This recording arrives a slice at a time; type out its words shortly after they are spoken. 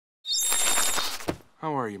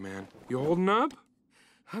How are you, man? You holding up?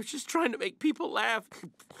 I was just trying to make people laugh.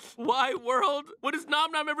 Why, world? What has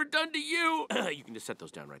Nom Nom ever done to you? You can just set those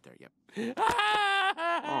down right there, yep.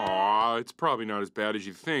 Aw, it's probably not as bad as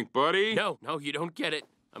you think, buddy. No, you don't get it.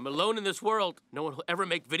 I'm alone in this world. No one will ever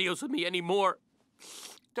make videos with me anymore.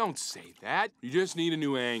 Don't say that. You just need a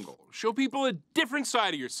new angle. Show people a different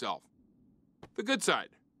side of yourself. The good side.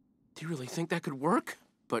 Do you really think that could work?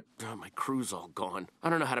 But my crew's all gone. I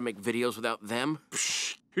don't know how to make videos without them.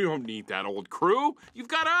 Psh, you don't need that old crew. You've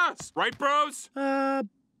got us. Right, bros?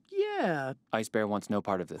 Yeah. Ice Bear wants no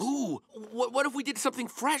part of this. Ooh, what if we did something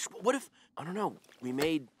fresh? What if, I don't know, we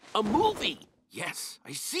made a movie? Yes,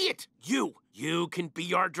 I see it. You can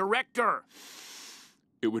be our director.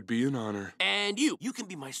 It would be an honor. And you can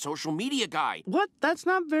be my social media guy. What? That's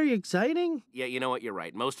not very exciting. Yeah, you know what? You're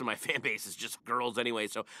right. Most of my fan base is just girls anyway,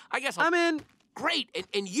 so I guess I'm in. Great,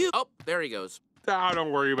 and you... Oh, there he goes. Ah,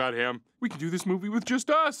 don't worry about him. We can do this movie with just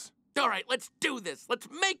us. All right, let's do this. Let's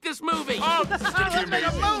make this movie. Oh, this is gonna be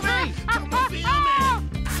amazing.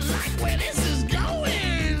 Like where this is going.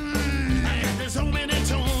 I had this home in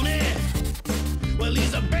Tony. Well,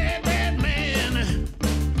 he's a bad, bad man.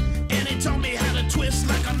 And he taught me how to twist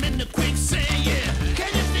like I'm in the quicksand, yeah. Can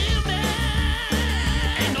you feel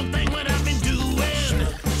that? Ain't no thing what I've been doing.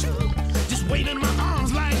 Just waving my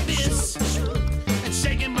arms like this. And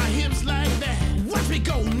shaking my hips like that. Watch me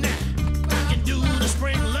go now. I can do the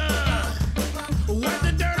sprinkler. Wipe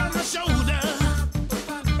the dirt on my shoulder.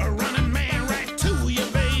 A running man right to you,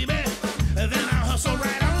 baby. Then I'll hustle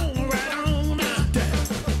right on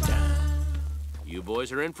down. You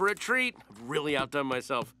boys are in for a treat. I've really outdone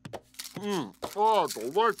myself. Oh,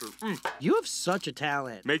 delicious. You have such a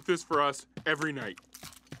talent. Make this for us every night.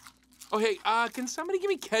 Oh, hey, can somebody give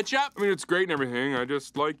me ketchup? I mean, it's great and everything. I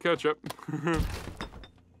just like ketchup.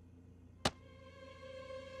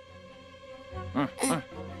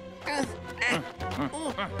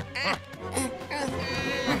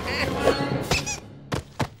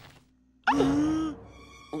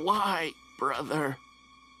 Why, brother?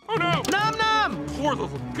 Oh, no! Nom Nom! Poor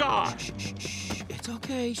little guy. Shh. It's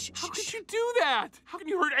okay. Shh. How could you do that? How can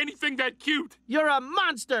you hurt anything that cute? You're a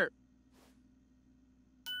monster.